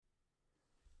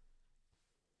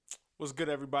What's good,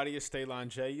 everybody? It's Stayline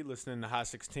J. You're listening to Hot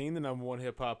 16, the number one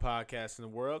hip hop podcast in the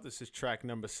world. This is track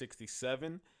number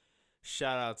 67.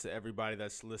 Shout out to everybody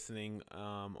that's listening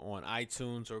on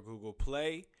iTunes or Google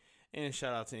Play. And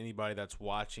shout out to anybody that's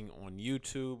watching on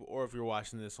YouTube, or if you're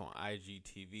watching this on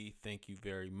IGTV, thank you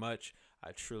very much.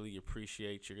 I truly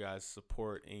appreciate your guys'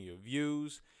 support and your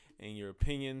views and your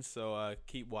opinions. So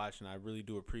keep watching. I really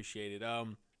do appreciate it.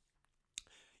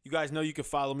 You guys know you can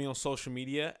follow me on social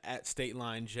media at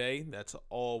StatelineJ. That's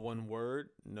all one word.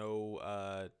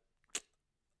 No,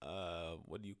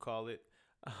 what do you call it?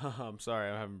 I'm sorry,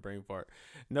 I'm having a brain fart.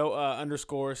 No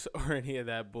underscores or any of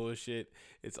that bullshit.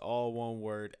 It's all one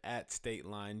word at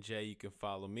StatelineJ. You can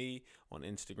follow me on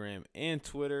Instagram and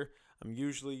Twitter. I'm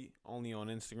usually only on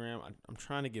Instagram. I'm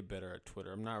trying to get better at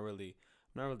Twitter. I'm not really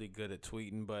good at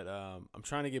tweeting, but I'm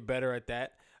trying to get better at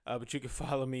that. But you can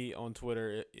follow me on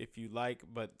Twitter if you like,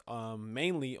 but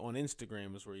mainly on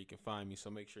Instagram is where you can find me. So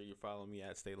make sure you're following me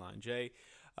at StatelineJ.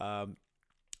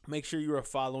 Make sure you are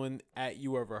following at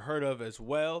You Ever Heard Of as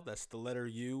well. That's the letter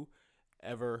U,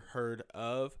 Ever Heard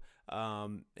Of.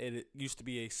 It used to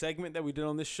be a segment that we did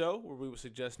on this show where we would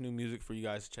suggest new music for you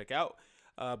guys to check out.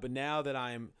 But now that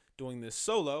I'm doing this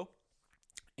solo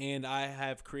and I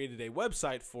have created a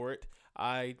website for it,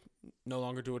 I no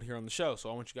longer do it here on the show. So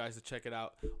I want you guys to check it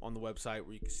out on the website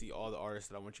where you can see all the artists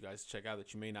that I want you guys to check out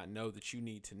that you may not know that you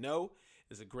need to know.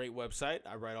 It's a great website.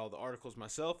 I write all the articles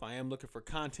myself. I am looking for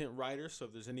content writers. So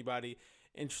if there's anybody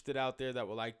interested out there that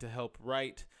would like to help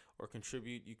write or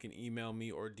contribute, you can email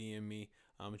me or DM me.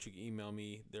 But you can email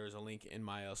me. There's a link in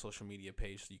my social media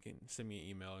page, so you can send me an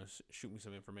email and shoot me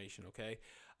some information, okay?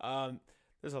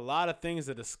 There's a lot of things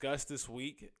to discuss this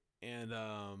week, and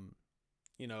I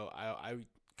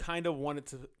kind of wanted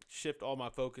to shift all my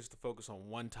focus to focus on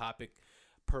one topic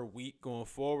per week going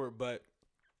forward, but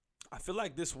I feel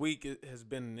like this week has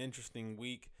been an interesting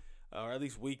week, or at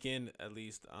least weekend,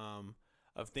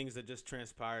 of things that just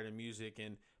transpired in music.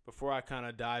 And before I kind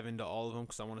of dive into all of them,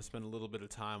 because I want to spend a little bit of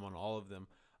time on all of them,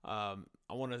 I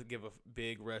want to give a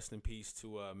big rest in peace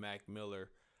to Mac Miller,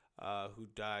 who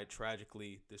died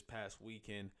tragically this past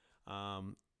weekend.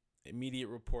 Immediate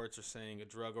reports are saying a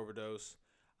drug overdose.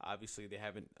 Obviously, they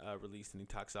haven't released any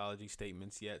toxicology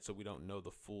statements yet, so we don't know the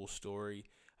full story.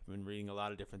 I've been reading a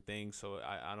lot of different things, so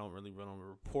I don't really run on a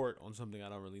report on something I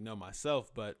don't really know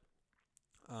myself. But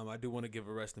I do want to give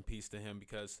a rest in peace to him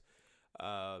because,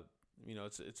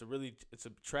 it's a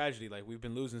tragedy. Like, we've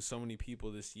been losing so many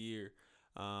people this year,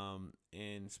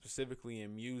 and specifically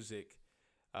in music,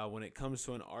 when it comes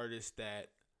to an artist that,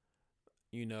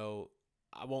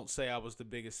 I won't say I was the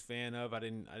biggest fan of. I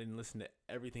didn't listen to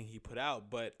everything he put out,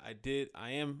 but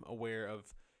I am aware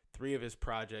of 3 of his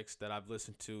projects that I've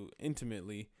listened to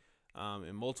intimately,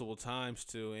 and multiple times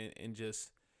too, and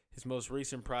just his most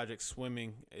recent project,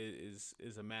 Swimming, is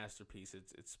a masterpiece.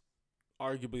 It's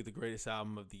arguably the greatest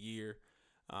album of the year,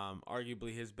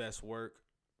 arguably his best work,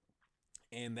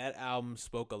 and that album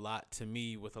spoke a lot to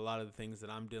me with a lot of the things that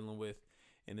I'm dealing with,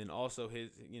 and then also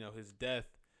his death.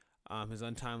 His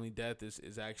untimely death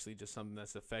is actually just something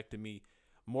that's affected me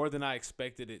more than I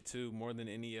expected it to, more than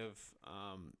any of,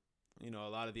 a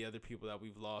lot of the other people that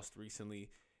we've lost recently.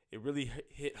 It really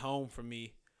hit home for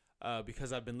me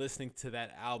because I've been listening to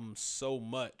that album so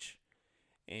much,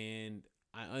 and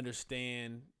I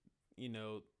understand,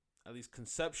 at least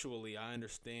conceptually, I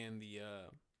understand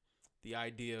the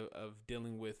idea of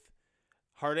dealing with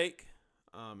heartache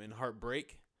and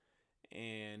heartbreak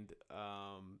and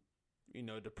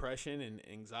depression and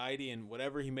anxiety and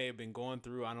whatever he may have been going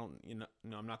through. I don't,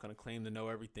 I'm not going to claim to know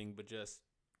everything, but just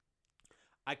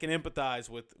I can empathize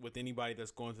with anybody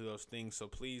that's going through those things. So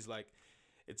please,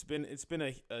 it's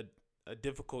been a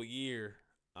difficult year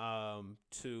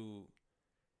to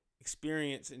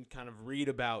experience and kind of read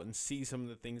about and see some of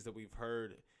the things that we've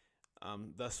heard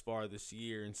thus far this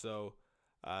year. And so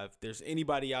if there's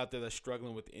anybody out there that's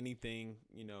struggling with anything,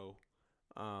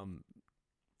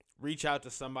 reach out to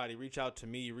somebody, reach out to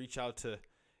me, reach out to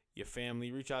your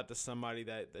family, reach out to somebody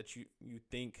that you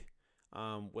think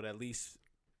would at least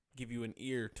give you an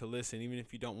ear to listen. Even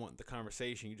if you don't want the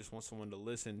conversation, you just want someone to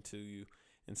listen to you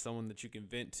and someone that you can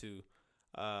vent to.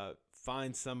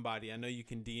 Find somebody. I know you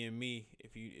can DM me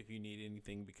if you need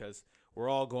anything, because we're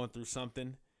all going through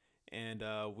something, and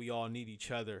we all need each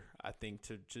other, I think,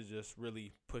 to just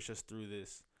really push us through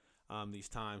these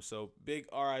times. So big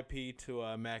RIP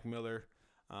to Mac Miller.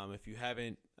 If you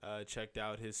haven't checked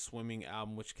out his Swimming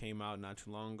album, which came out not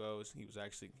too long ago, he was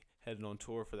actually headed on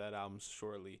tour for that album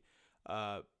shortly.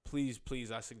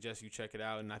 Please, I suggest you check it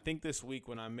out. And I think this week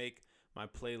when I make my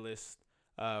playlist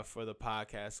for the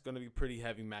podcast, it's going to be pretty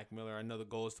heavy Mac Miller. I know the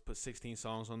goal is to put 16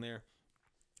 songs on there.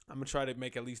 I'm gonna try to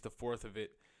make at least a fourth of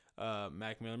it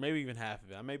Mac Miller, maybe even half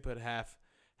of it. I may put half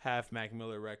Mac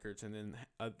Miller records, and then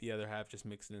the other half just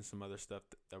mixing in some other stuff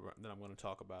that I'm going to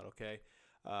talk about. Okay,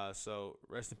 so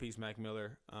rest in peace, Mac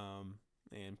Miller,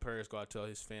 and prayers go out to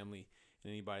his family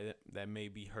and anybody that may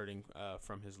be hurting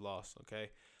from his loss. Okay,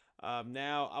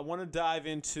 now I want to dive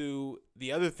into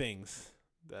the other things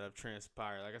that have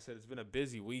transpired. Like I said, it's been a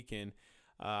busy weekend.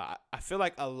 I feel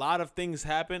like a lot of things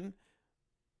happened,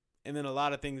 and then a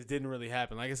lot of things didn't really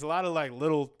happen. Like it's a lot of like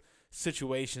little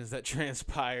situations that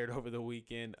transpired over the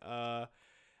weekend.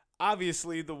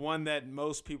 Obviously, the one that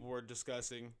most people were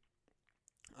discussing,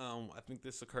 I think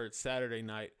this occurred Saturday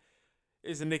night,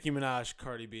 is the Nicki Minaj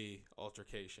Cardi B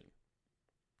altercation.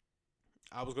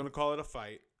 I was gonna call it a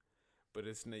fight, but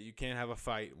you can't have a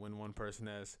fight when one person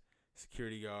has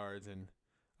security guards and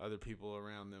other people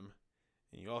around them,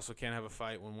 and you also can't have a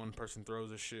fight when one person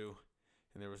throws a shoe,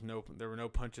 and there were no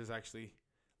punches actually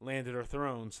landed or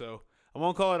thrown. So I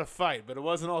won't call it a fight, but it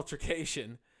was an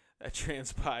altercation that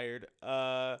transpired.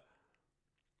 I'm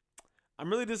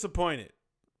really disappointed.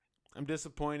 I'm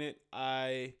disappointed.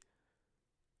 For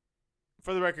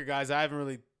the record, guys, I haven't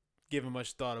really given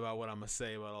much thought about what I'm going to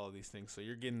say about all of these things. So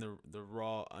you're getting the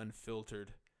raw,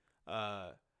 unfiltered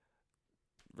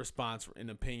response and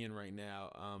opinion right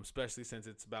now, especially since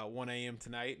it's about 1 a.m.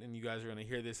 tonight, and you guys are going to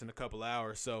hear this in a couple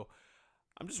hours. So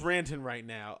I'm just ranting right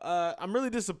now. I'm really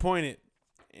disappointed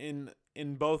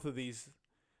in both of these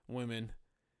women,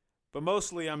 but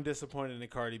mostly I'm disappointed in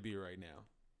Cardi B right now.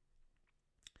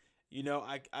 You know,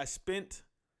 I spent,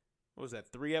 what was that,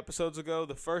 3 episodes ago?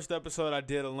 The first episode I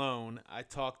did alone, I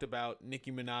talked about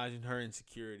Nicki Minaj and her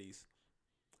insecurities.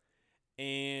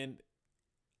 And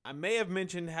I may have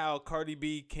mentioned how Cardi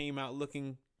B came out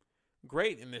looking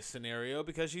great in this scenario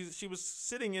because she was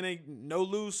sitting in a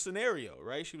no-lose scenario,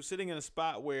 right? She was sitting in a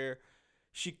spot where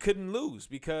she couldn't lose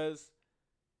because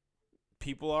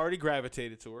people already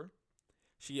gravitated to her.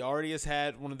 She already has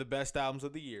had one of the best albums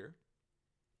of the year.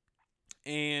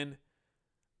 And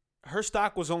her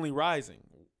stock was only rising.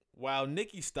 While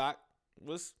Nicki's stock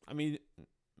was, I mean,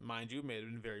 mind you, it may have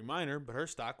been very minor, but her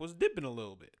stock was dipping a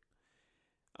little bit.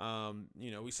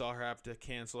 You know, we saw her have to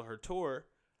cancel her tour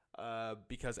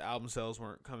because album sales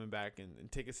weren't coming back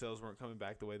and ticket sales weren't coming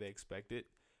back the way they expected.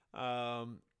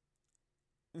 And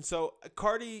so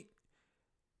Cardi,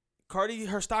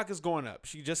 her stock is going up.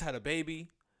 She just had a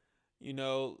baby. You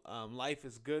know, life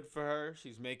is good for her.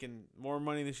 She's making more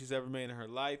money than she's ever made in her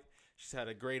life. She's had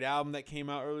a great album that came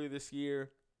out earlier this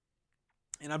year.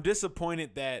 And I'm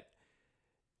disappointed that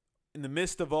in the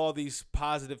midst of all these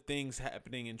positive things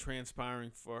happening and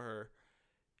transpiring for her,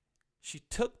 she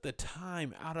took the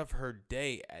time out of her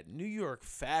day at New York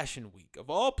Fashion Week,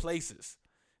 of all places.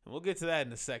 And we'll get to that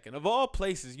in a second. Of all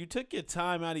places, you took your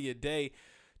time out of your day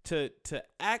to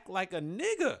act like a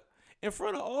nigga in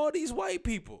front of all these white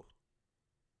people.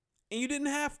 And you didn't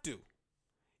have to.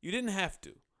 You didn't have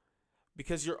to.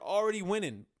 Because you're already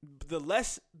winning. The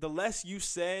less you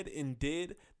said and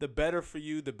did, the better for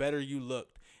you, the better you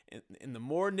looked. And the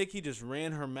more Nicki just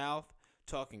ran her mouth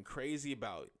talking crazy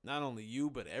about not only you,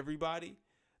 but everybody,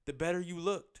 the better you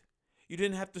looked. You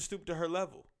didn't have to stoop to her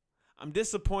level. I'm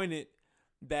disappointed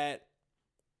that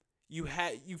you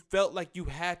felt like you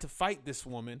had to fight this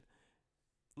woman,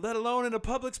 let alone in a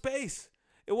public space.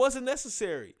 It wasn't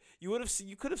necessary. You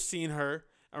could have seen her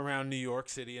around New York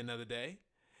City another day.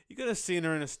 You could have seen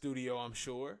her in a studio, I'm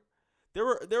sure. There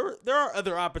are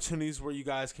other opportunities where you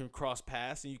guys can cross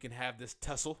paths and you can have this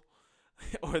tussle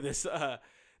or this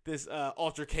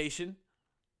altercation.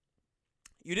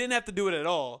 You didn't have to do it at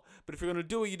all, but if you're going to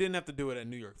do it, you didn't have to do it at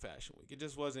New York Fashion Week. It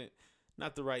just wasn't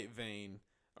not the right vein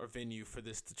or venue for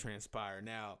this to transpire.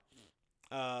 Now,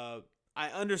 I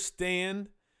understand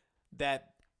that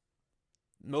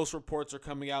most reports are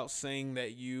coming out saying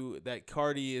that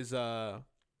Cardi is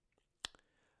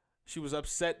she was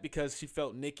upset because she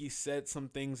felt Nicki said some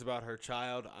things about her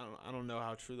child. I don't know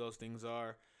how true those things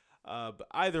are. But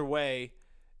either way,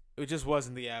 it just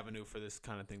wasn't the avenue for this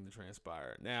kind of thing to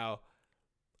transpire. Now,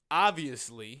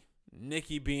 obviously,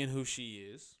 Nicki being who she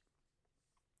is,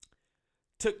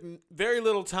 took very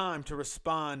little time to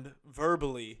respond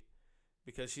verbally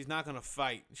because she's not going to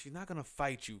fight. She's not going to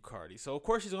fight you, Cardi. So, of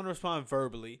course, she's going to respond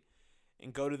verbally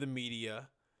and go to the media.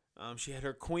 She had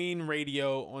her Queen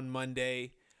radio on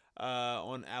Monday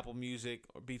on Apple Music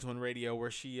or Beats One Radio where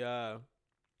she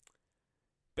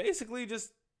basically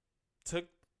just took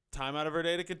time out of her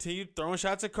day to continue throwing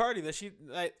shots at Cardi that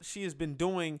she has been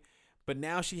doing, but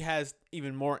now she has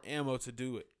even more ammo to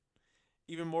do it.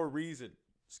 Even more reason,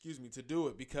 to do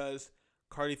it because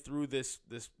Cardi threw this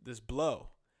blow.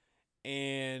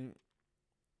 And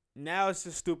now it's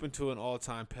just stooping to an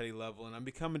all-time petty level, and I'm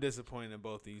becoming disappointed in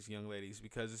both these young ladies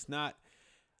because it's not.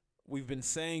 We've been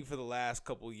saying for the last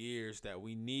couple years that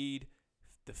we need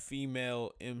the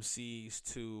female MCs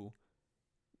to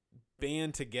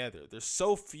band together. There's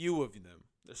so few of them.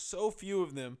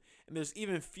 And there's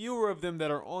even fewer of them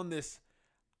that are on this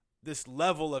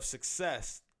level of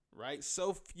success, right?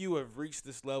 So few have reached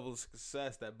this level of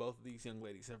success that both of these young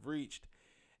ladies have reached.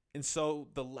 And so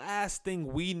the last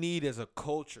thing we need as a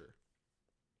culture,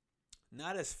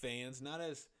 not as fans, not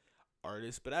as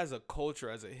artists, but as a culture,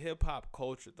 as a hip hop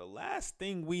culture, the last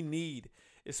thing we need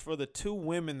is for the two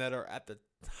women that are at the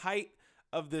height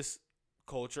of this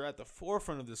culture, at the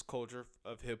forefront of this culture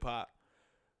of hip hop.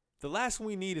 The last thing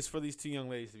we need is for these two young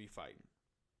ladies to be fighting.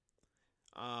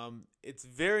 It's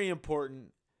very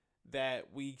important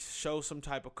that we show some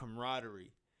type of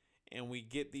camaraderie and we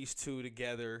get these two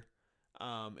together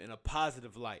in a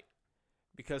positive light,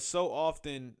 because so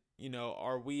often,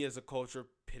 are we as a culture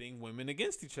pitting women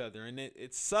against each other, and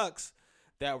it sucks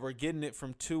that we're getting it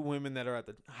from two women that are at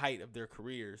the height of their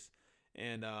careers.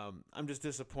 And I'm just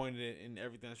disappointed in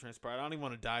everything that's transpired. I don't even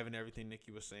want to dive into everything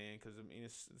Nicki was saying, because I mean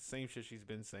it's the same shit she's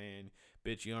been saying.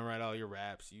 Bitch, you don't write all your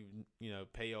raps. You know,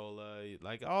 payola,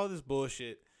 like all this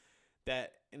bullshit.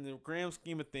 That in the grand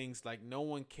scheme of things, like no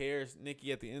one cares,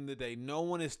 Nicki. At the end of the day, no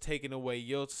one is taking away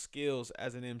your skills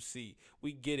as an MC.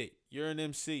 We get it. You're an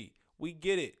MC. We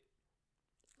get it.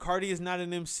 Cardi is not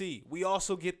an MC. We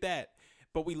also get that.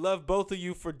 But we love both of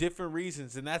you for different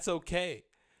reasons, and that's okay.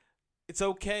 It's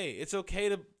okay. It's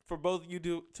okay for both of you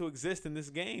to exist in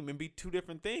this game and be two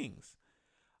different things.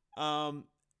 And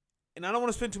I don't want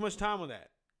to spend too much time on that.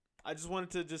 I just wanted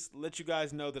to just let you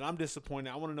guys know that I'm disappointed.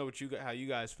 I want to know how you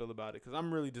guys feel about it, because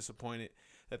I'm really disappointed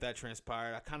that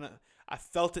transpired. I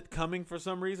felt it coming for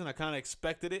some reason. I kind of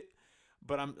expected it,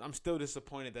 but I'm still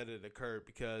disappointed that it occurred,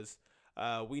 because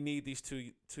we need these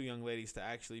two young ladies to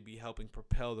actually be helping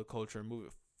propel the culture and move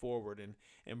it forward,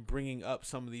 and bringing up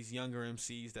some of these younger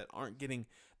MCs that aren't getting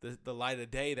the light of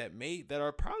day, that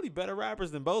are probably better rappers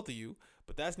than both of you,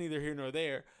 but that's neither here nor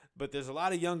there. But there's a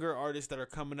lot of younger artists that are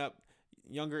coming up,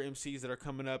 younger MCs that are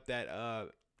coming up that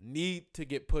need to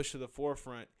get pushed to the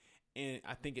forefront, and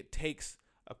I think it takes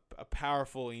a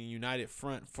powerful and united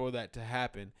front for that to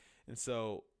happen. And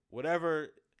so whatever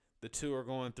the two are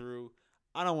going through,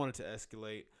 I don't want it to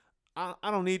escalate. I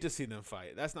don't need to see them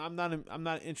fight. I'm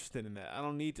not interested in that. I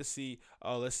don't need to see,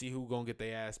 let's see who gonna get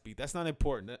their ass beat. That's not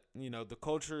important. The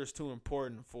culture is too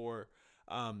important for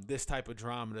this type of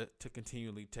drama to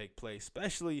continually take place,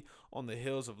 especially on the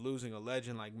heels of losing a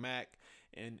legend like Mac,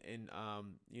 and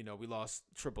we lost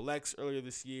Triple X earlier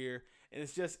this year, and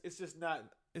it's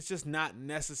just not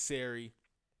necessary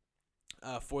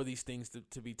for these things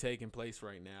to be taking place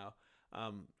right now.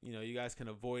 You guys can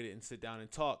avoid it and sit down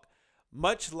and talk,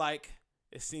 much like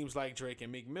it seems like Drake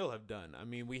and Meek Mill have done. I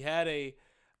mean, we had a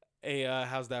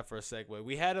how's that for a segue?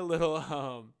 We had a little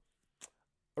a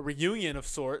reunion of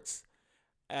sorts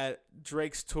at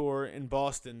Drake's tour in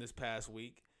Boston this past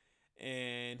week,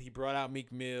 and he brought out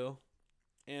Meek Mill,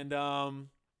 and I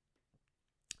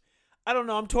don't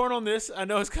know, I'm torn on this. I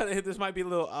know this might be a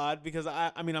little odd, because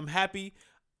I'm happy.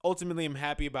 Ultimately, I'm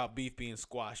happy about beef being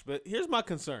squashed, but here's my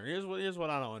concern. Here's what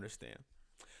I don't understand.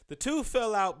 The two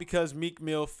fell out because Meek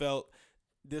Mill felt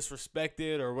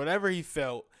disrespected or whatever he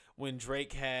felt when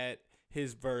Drake had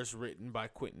his verse written by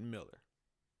Quentin Miller.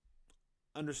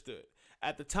 Understood.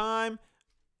 At the time,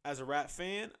 as a rap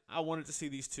fan, I wanted to see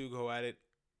these two go at it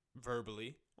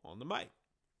verbally on the mic.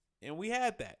 And we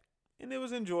had that. And it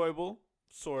was enjoyable,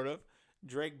 sort of.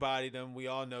 Drake bodied him. We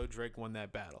all know Drake won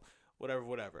that battle.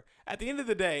 Whatever. At the end of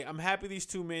the day, I'm happy these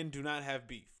two men do not have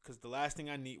beef, because the last thing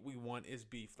we want is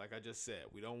beef. Like I just said,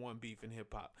 we don't want beef in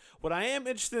hip hop. What I am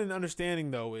interested in understanding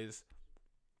though is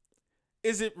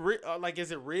it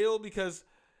real? Because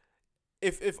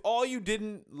if all you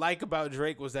didn't like about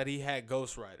Drake was that he had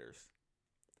ghostwriters,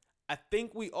 I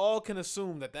think we all can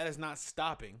assume that is not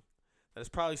stopping. That is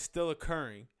probably still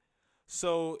occurring.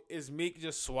 So is Meek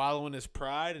just swallowing his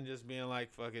pride and just being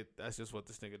like, fuck it, that's just what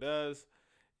this nigga does,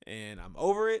 and I'm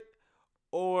over it?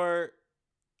 Or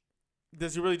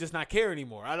does he really just not care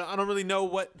anymore? I don't really know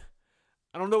what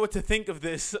to think of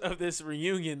this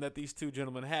reunion that these two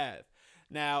gentlemen have.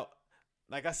 Now,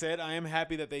 like I said, I am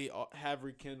happy that they have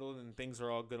rekindled and things are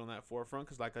all good on that forefront,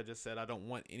 because like I just said, I don't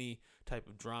want any type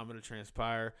of drama to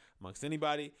transpire amongst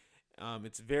anybody.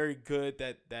 It's very good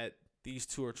that these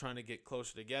two are trying to get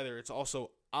closer together. It's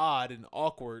also odd and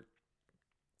awkward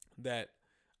that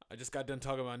I just got done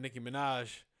talking about Nicki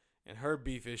Minaj and her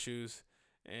beef issues,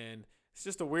 and it's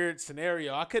just a weird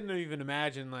scenario. I couldn't even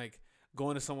imagine like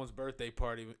going to someone's birthday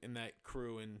party in that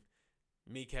crew and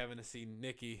Meek having to see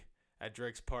Nicki at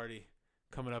Drake's party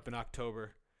coming up in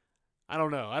October. I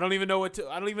don't know. I don't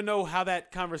even know how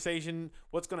that conversation,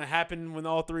 what's going to happen when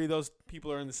all three of those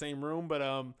people are in the same room.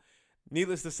 But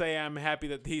needless to say, I'm happy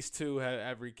that these two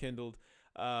have rekindled.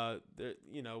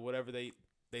 Whatever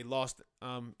they lost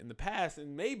in the past,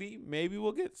 and maybe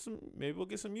we'll get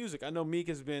some music. I know Meek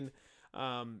has been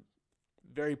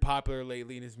very popular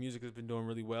lately, and his music has been doing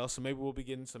really well. So maybe we'll be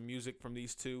getting some music from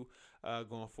these two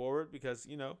going forward, because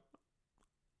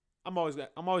I'm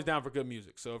always down for good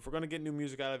music. So if we're gonna get new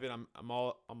music out of it, I'm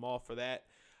all for that.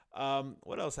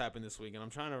 What else happened this week? And I'm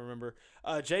trying to remember.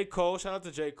 J. Cole, shout out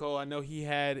to J. Cole. I know he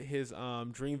had his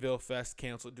Dreamville Fest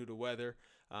canceled due to weather.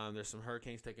 There's some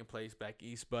hurricanes taking place back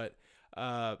east, but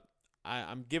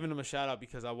I'm giving him a shout out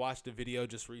because I watched a video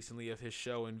just recently of his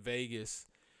show in Vegas,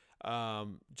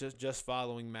 just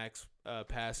following Mac's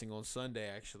passing on Sunday,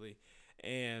 actually,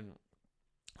 and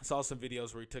I saw some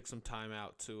videos where he took some time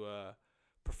out to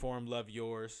perform "Love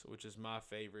Yours," which is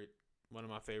one of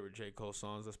my favorite J. Cole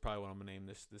songs. That's probably what I'm gonna name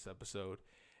this episode.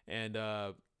 And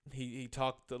he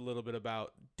talked a little bit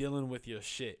about dealing with your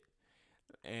shit,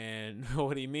 and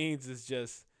what he means is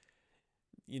just,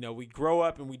 we grow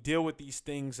up and we deal with these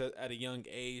things at a young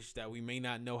age that we may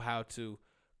not know how to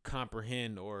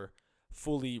comprehend or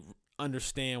fully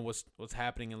understand what's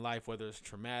happening in life, whether it's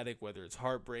traumatic, whether it's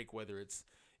heartbreak, whether it's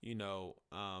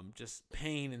just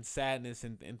pain and sadness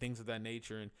and things of that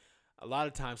nature. And a lot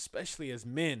of times, especially as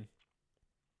men,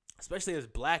 especially as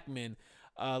black men,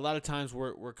 a lot of times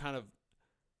we're kind of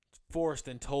forced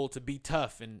and told to be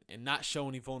tough and not show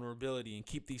any vulnerability and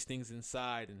keep these things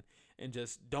inside and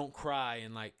just don't cry.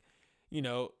 And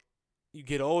you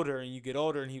get older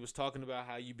and he was talking about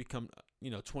how you become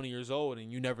 20 years old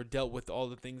and you never dealt with all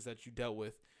the things that you dealt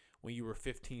with when you were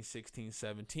 15, 16,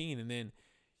 17, and then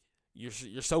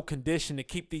you're so conditioned to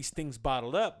keep these things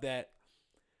bottled up that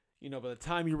by the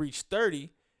time you reach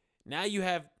 30, now you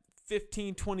have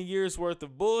 15, 20 years worth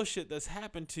of bullshit that's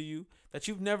happened to you that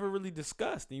you've never really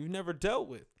discussed and you've never dealt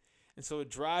with. And so it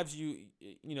drives you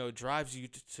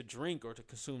to drink or to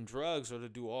consume drugs or to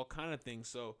do all kind of things.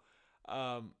 So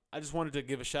I just wanted to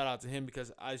give a shout out to him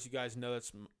because, as you guys know,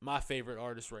 that's my favorite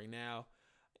artist right now.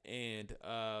 And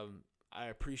I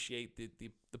appreciate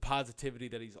the positivity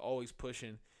that he's always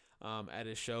pushing at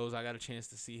his shows. I got a chance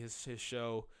to see his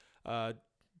show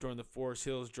during the Forest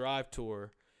Hills Drive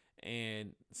tour.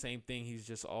 And same thing, he's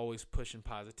just always pushing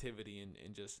positivity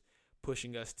and just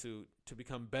pushing us to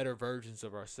become better versions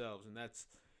of ourselves. And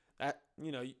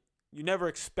you never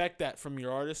expect that from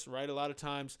your artists, right? A lot of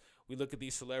times we look at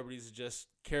these celebrities as just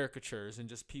caricatures and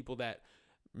just people that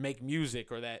make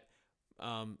music or that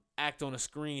act on a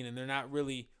screen, and they're not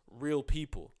really real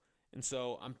people. And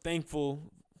so I'm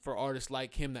thankful for artists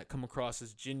like him that come across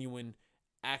as genuine,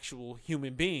 actual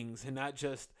human beings and not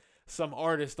just some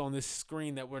artist on this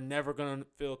screen that we're never going to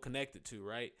feel connected to,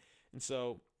 right? And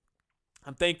so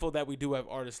I'm thankful that we do have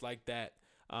artists like that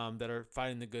that are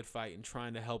fighting the good fight and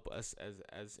trying to help us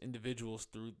as individuals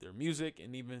through their music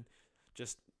and even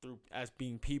just through as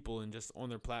being people and just on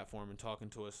their platform and talking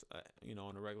to us,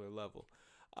 on a regular level.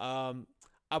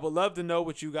 I would love to know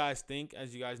what you guys think.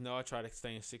 As you guys know, I try to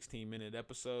stay in 16-minute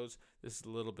episodes. This is a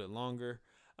little bit longer,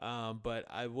 but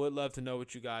I would love to know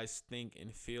what you guys think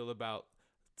and feel about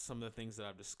some of the things that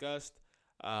I've discussed.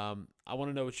 I want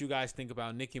to know what you guys think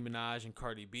about Nicki Minaj and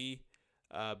Cardi B,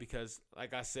 because,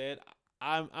 like I said,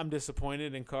 I'm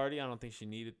disappointed in Cardi. I don't think she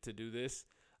needed to do this,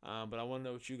 but I want to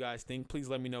know what you guys think. Please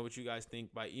let me know what you guys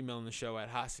think by emailing the show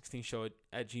at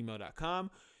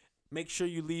hot16show@gmail.com. Make sure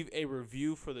you leave a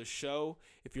review for the show.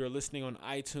 If you're listening on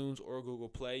iTunes or Google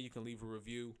Play, you can leave a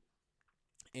review.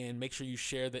 And make sure you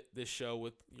share this show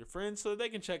with your friends so that they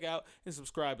can check out and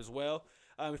subscribe as well.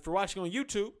 If you're watching on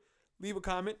YouTube, leave a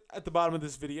comment at the bottom of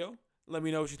this video. Let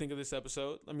me know what you think of this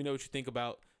episode. Let me know what you think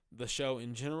about the show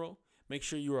in general. Make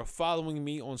sure you are following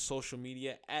me on social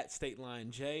media at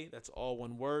StatelineJ. That's all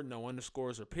one word, no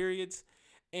underscores or periods.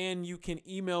 And you can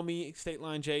email me,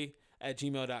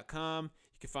 statelinej@gmail.com. You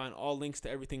can find all links to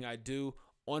everything I do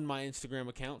on my Instagram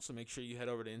account, so make sure you head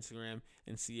over to Instagram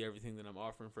and see everything that I'm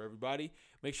offering for everybody.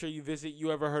 Make sure you visit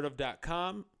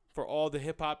youeverheardof.com for all the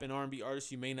hip-hop and R&B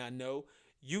artists you may not know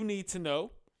you need to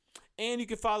know. And you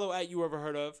can follow at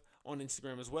youeverheardof on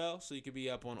Instagram as well, so you can be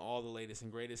up on all the latest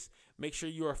and greatest. Make sure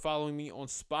you are following me on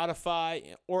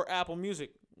Spotify or Apple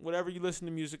Music, whatever you listen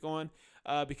to music on,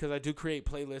 because I do create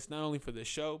playlists not only for this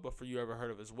show, but for You Ever Heard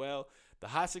Of as well. The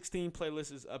Hot 16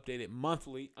 playlist is updated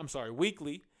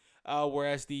weekly,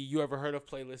 whereas the You Ever Heard Of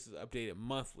playlist is updated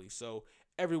monthly. So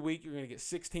every week you're going to get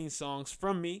 16 songs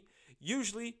from me,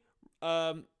 usually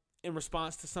in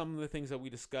response to some of the things that we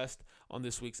discussed on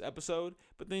this week's episode,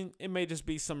 but then it may just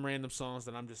be some random songs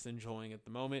that I'm just enjoying at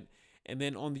the moment. And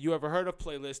then on the You Ever Heard Of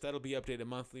playlist, that'll be updated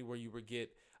monthly, where you will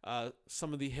get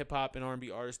some of the hip-hop and R&B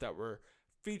artists that were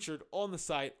featured on the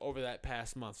site over that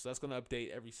past month. So that's going to update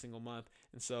every single month.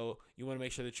 And so you want to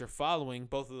make sure that you're following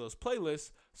both of those playlists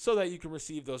so that you can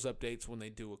receive those updates when they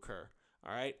do occur.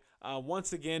 All right.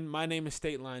 Once again, my name is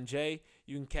State Line J.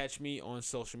 You can catch me on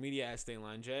social media at State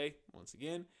Line J once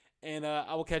again. And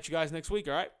I will catch you guys next week.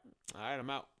 All right. All right. I'm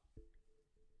out.